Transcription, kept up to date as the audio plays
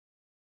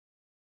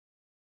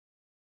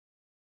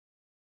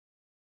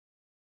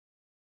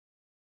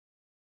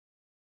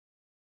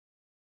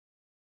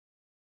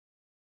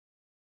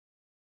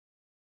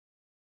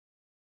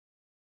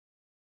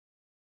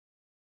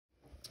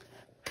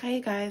Hey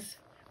guys,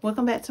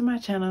 welcome back to my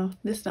channel.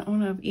 This is the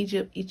owner of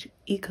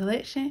Egiptt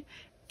Collection,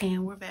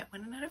 and we're back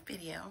with another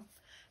video.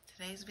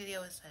 Today's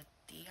video is a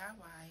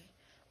DIY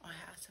on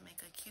how to make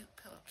a cute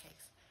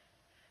pillowcase.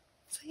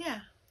 So yeah,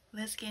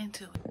 let's get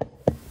into it.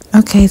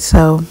 Okay,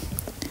 so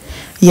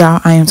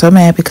y'all, I am so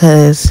mad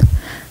because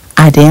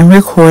I didn't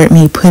record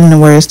me putting the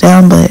words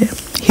down, but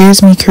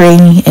here's me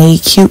creating a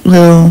cute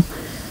little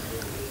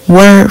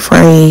word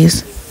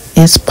phrase.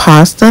 It's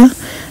pasta,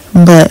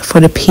 but for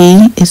the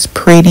P it's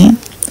pretty.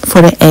 For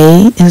the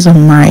A is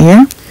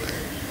admire.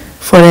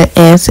 For the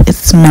S it's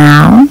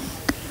smile.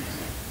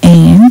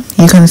 And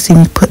you're going to see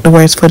me put the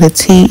words for the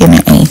T and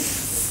the A.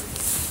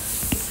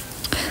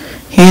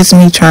 Here's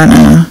me trying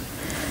to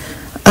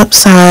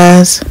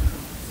upsize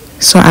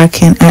so I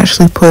can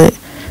actually put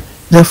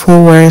the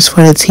full words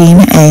for the T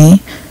and the A.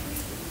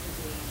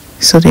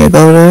 So there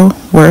go the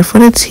word for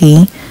the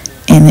T,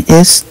 and it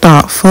is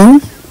thoughtful.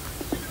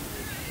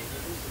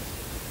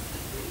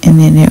 And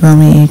then they're going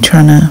to be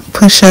trying to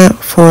push up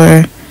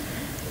for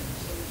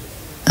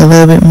a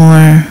little bit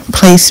more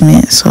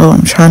placement, so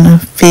I'm trying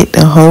to fit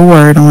the whole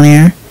word on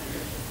there.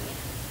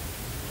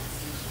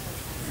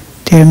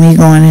 They're me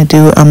going to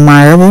do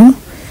admirable,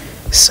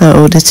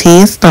 so the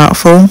T is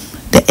thoughtful,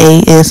 the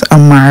A is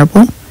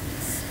admirable,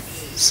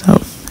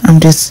 so I'm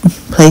just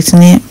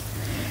placing it.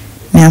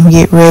 Now I'm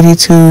getting ready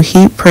to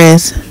heat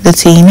press the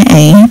T and the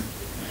A,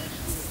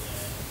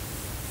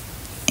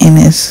 and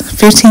it's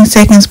 15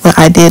 seconds, but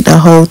I did the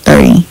whole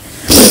 30.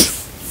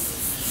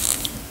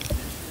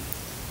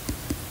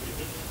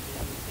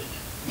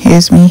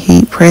 Here's me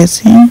heat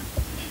pressing,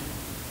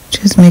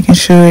 just making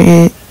sure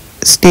it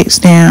sticks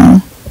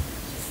down.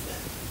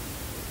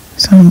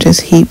 So I'm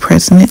just heat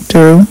pressing it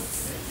through.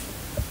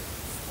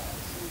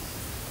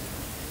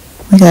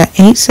 We got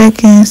 8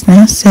 seconds,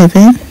 now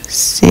 7,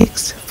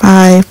 6,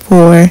 5,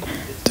 4,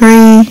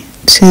 3,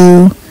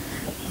 2,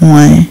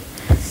 1,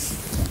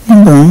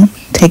 and boom,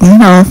 taking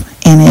it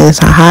off. And it is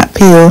a hot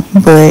peel,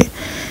 but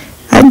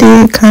I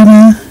did kind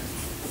of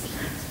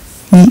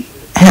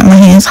have my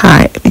hands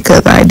hot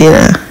because I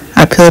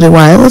peeled it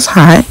while it was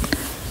hot.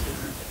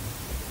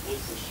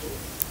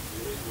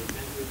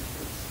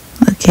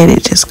 Look at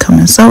it just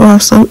coming so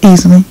off so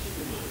easily.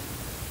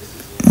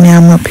 Now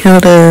I'm gonna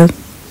peel the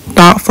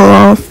thoughtful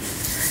off,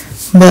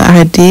 but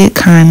I did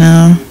kind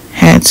of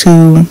had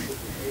to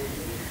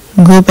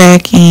go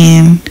back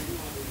and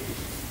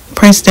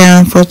press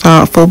down for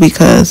thoughtful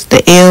because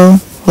the L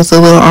was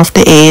a little off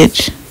the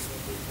edge.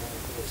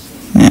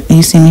 Now,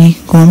 you see me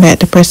going back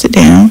to press it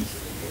down.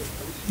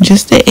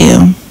 Just the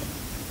L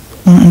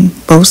on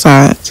both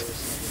sides.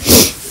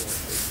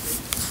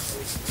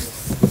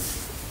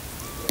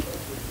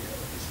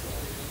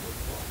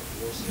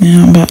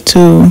 Now I'm about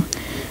to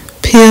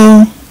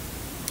peel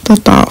the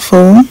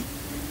thoughtful.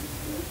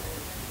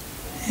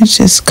 It's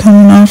just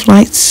coming off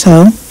like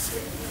so.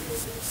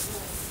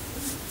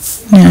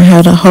 Now I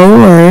have the whole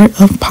word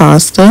of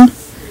pasta.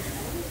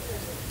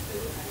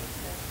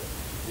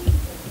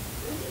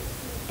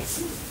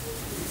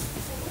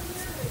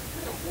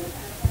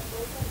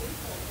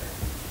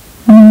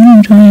 What am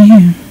I doing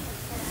here?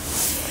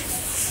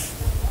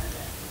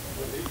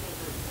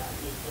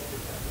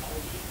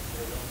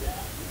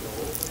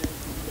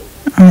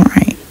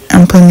 Alright,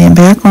 I'm putting it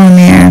back on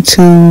there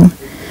to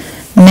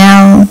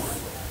now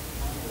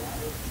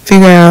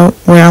figure out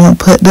where I'm going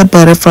to put the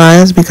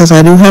butterflies, because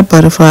I do have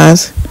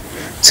butterflies,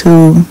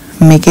 to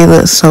make it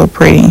look so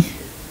pretty.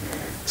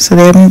 So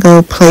there we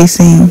go,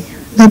 placing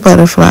the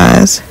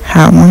butterflies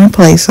how I want to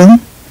place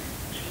them.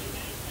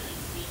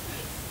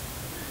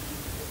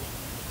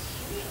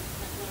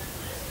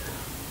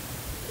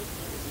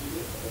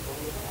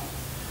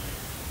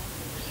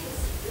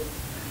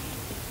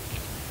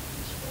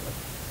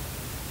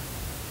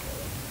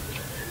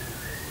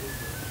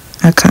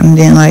 I kind of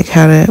didn't like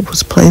how that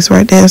was placed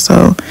right there,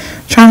 so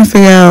trying to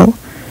figure out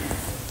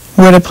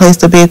where to place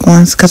the big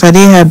ones, because I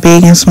did have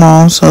big and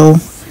small. So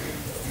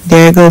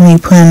there go me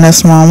putting the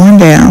small one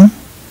down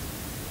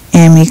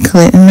and me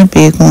collecting the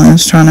big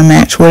ones, trying to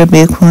match where the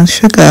big ones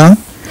should go.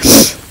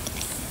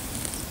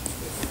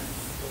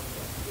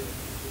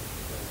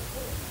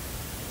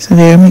 So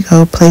there we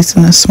go,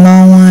 placing the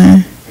small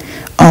one.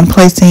 I'm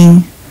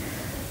placing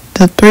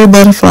the 3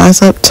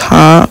 butterflies up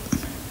top.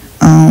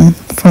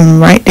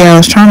 From right there, I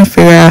was trying to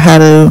figure out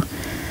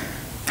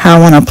how I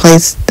want to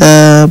place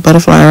the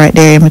butterfly right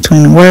there in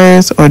between the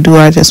words, or do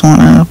I just want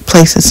to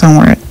place it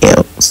somewhere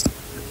else?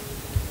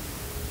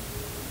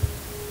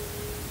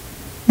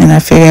 And I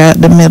figured out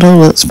the middle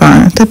looks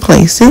fine to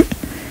place it,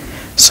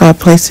 so I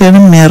place it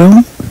in the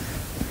middle,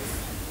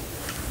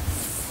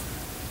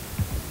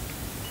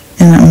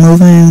 and I'm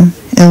moving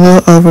a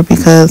little over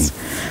because,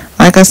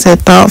 like I said,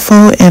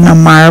 thoughtful and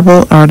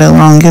admirable are the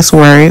longest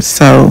words,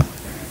 so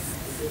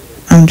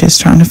I'm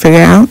just trying to figure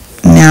out.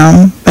 Now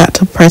I'm about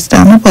to press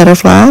down the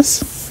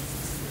butterflies,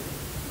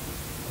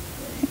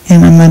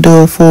 and I'm going to do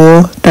a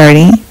full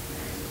 30.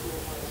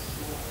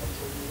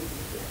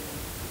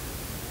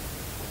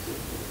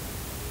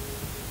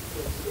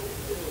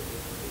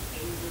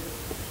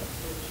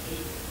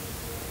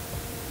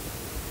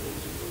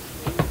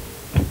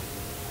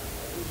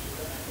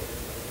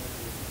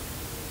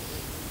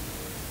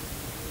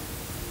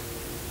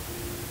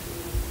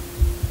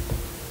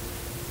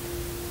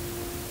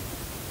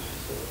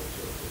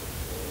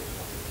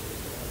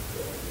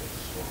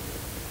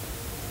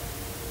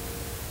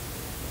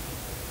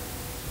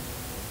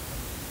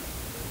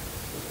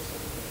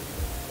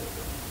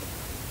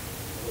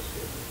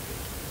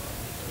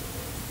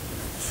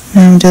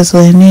 And I'm just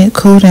letting it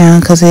cool down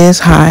because it is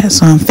hot,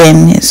 so I'm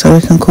fanning it so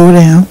it can cool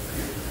down.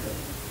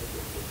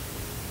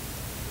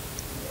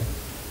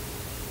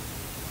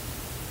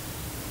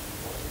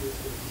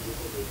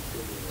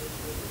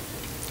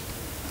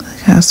 Look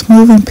how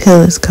smooth and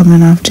peel is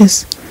coming off,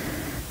 just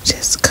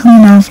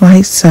coming off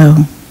like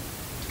so.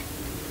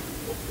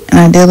 And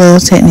I did a little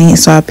technique,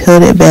 so I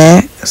peeled it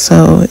back,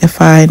 so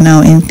if I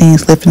know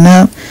anything's slipping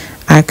up,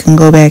 I can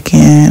go back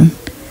and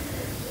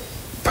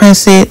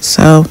press it,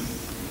 so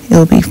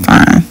it'll be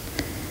fine.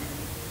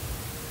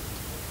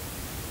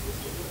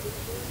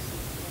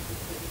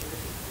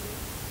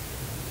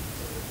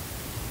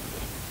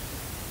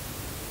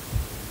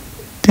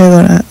 There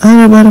go the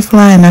other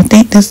butterfly, and I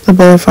think this is the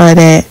butterfly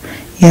that,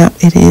 yep,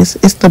 it is.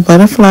 It's the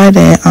butterfly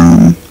that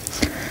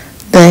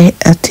the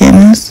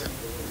antennas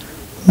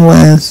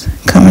was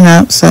coming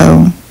up,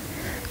 so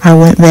I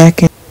went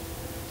back and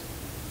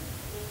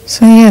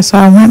so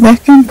I went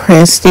back and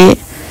pressed the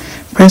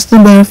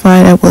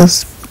butterfly that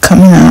was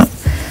coming up.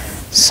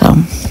 So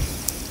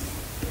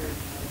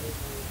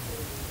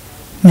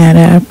now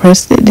that I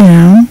pressed it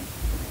down,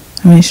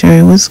 I made sure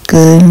it was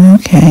good and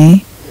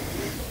okay.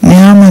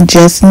 Now I'm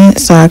adjusting it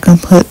so I can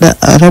put the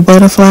other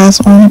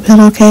butterflies on the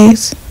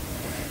pillowcase.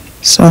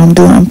 So I'm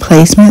doing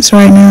placements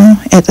right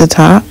now at the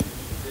top.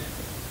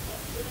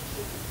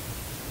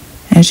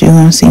 As you're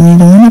going to see me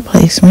doing the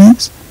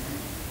placements.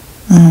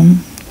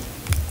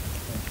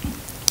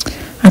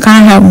 I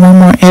kind of have one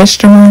more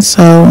extra one,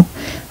 so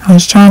I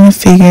was trying to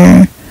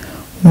figure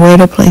where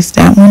to place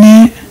that one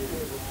at.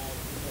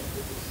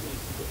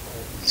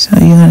 So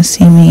you're going to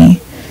see me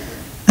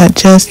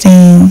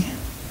adjusting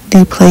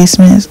the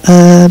placements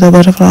of the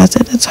butterflies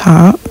at the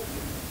top.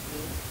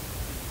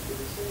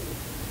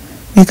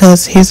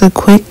 Because here's a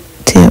quick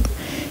tip.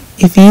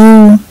 If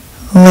you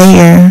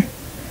layer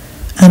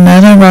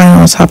another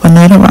vinyl on top of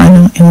another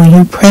vinyl, and when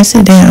you press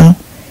it down,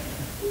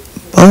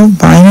 both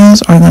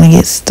vinyls are going to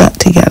get stuck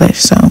together,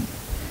 so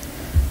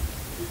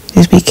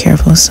just be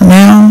careful. So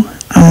now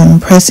I'm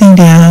pressing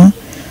down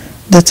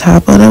the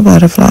top of the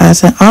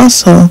butterflies, and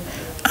also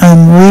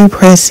I'm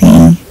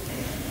repressing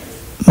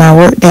my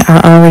work that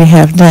I already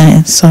have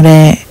done so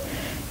that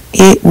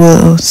it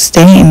will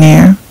stay in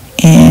there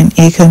and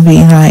it can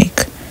be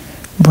like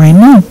brand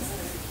new.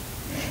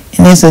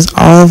 And this is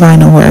all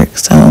vinyl work,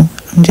 so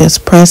I'm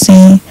just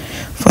pressing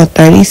for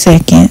 30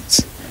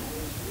 seconds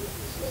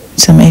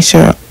to make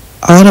sure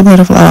all the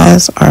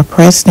butterflies are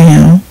pressed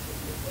down.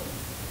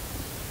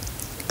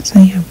 So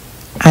yeah,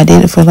 I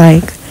did it for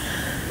like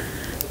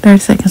 30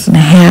 seconds and a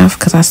half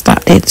because I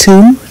stopped at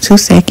 2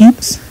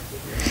 seconds.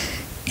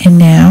 And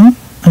now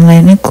I'm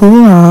letting it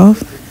cool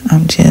off.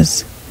 I'm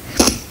just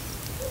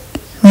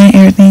letting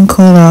everything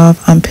cool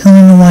off. I'm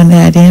peeling the one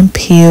that I didn't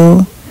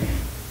peel.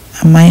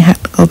 I might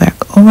have to go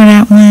back over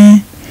that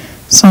one.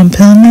 So I'm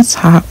peeling the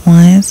top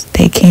ones.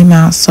 They came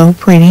out so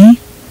pretty.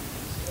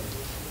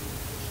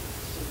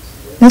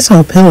 This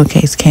whole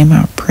pillowcase came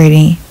out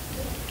pretty.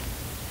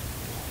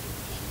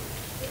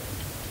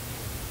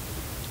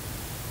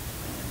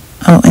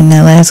 Oh, in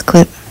the last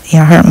clip,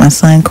 y'all heard my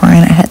son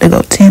crying. I had to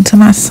go tend to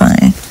my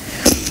son.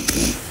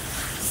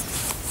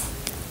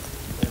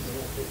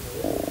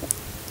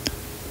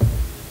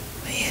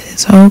 But yeah,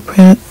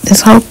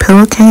 this whole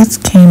pillowcase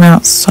came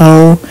out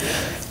so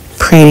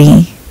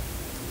pretty.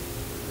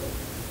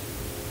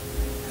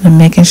 I'm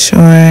making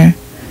sure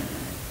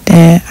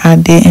that I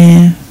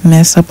didn't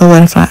mess up a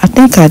butterfly. I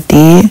think I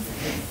did,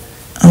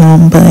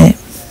 but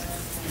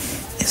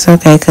it's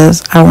okay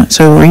because I want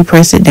to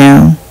repress it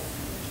down.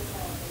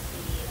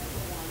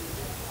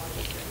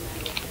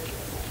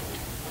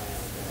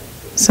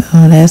 So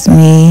that's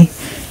me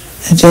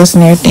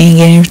adjusting everything,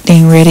 getting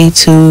everything ready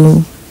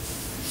to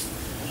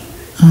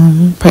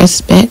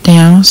press back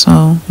down.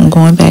 So I'm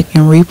going back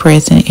and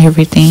repressing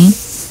everything.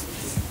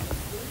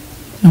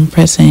 I'm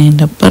pressing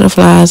the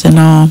butterflies and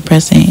all. I'm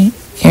pressing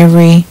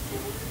everything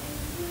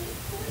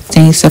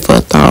except for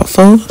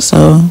thoughtful.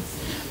 So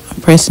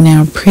I'm pressing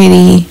down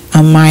pretty,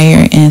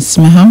 admire, and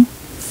smile,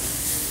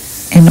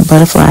 and the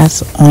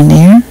butterflies on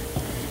there.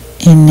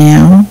 And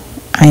now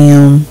I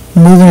am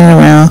moving it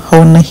around,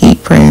 holding the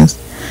heat press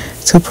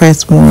to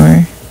press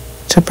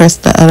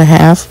the other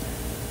half.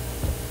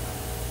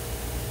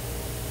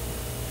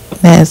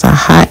 That is a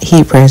hot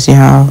heat press,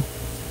 y'all.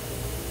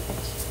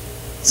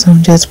 So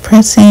I'm just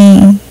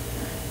pressing,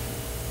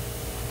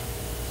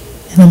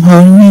 and I'm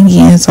holding it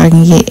again so I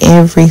can get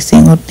every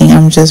single thing.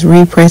 I'm just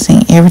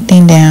repressing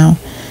everything down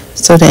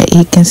so that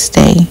it can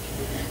stay.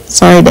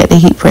 Sorry that the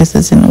heat press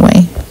is in the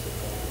way.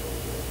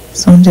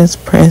 So I'm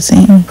just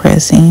pressing and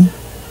pressing.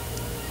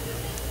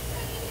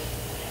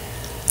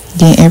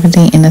 Get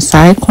everything in the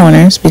side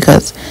corners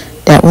because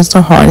that was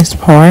the hardest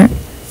part.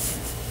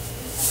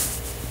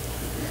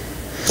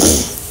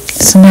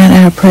 So now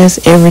that I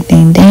press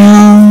everything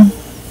down,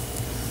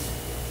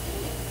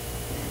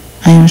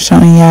 I am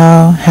showing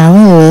y'all how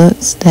it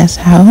looks. That's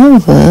how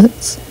it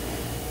looks.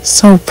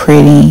 So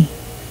pretty.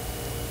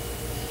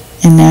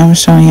 And now I'm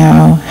showing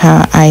y'all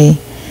how I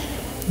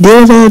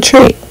did a little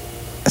trick.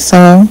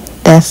 So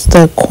that's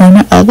the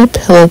corner of the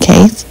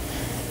pillowcase.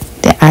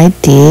 that I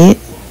did,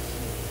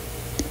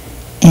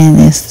 and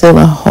there's still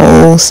a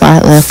whole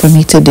side left for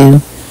me to do.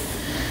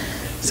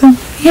 So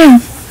yeah,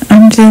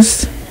 I'm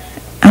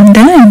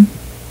done.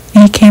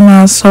 It came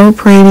out so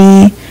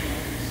pretty.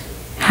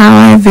 How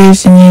I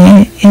envisioned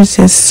it, it's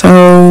just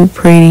so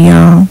pretty,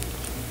 y'all.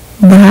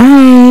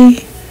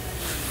 Bye.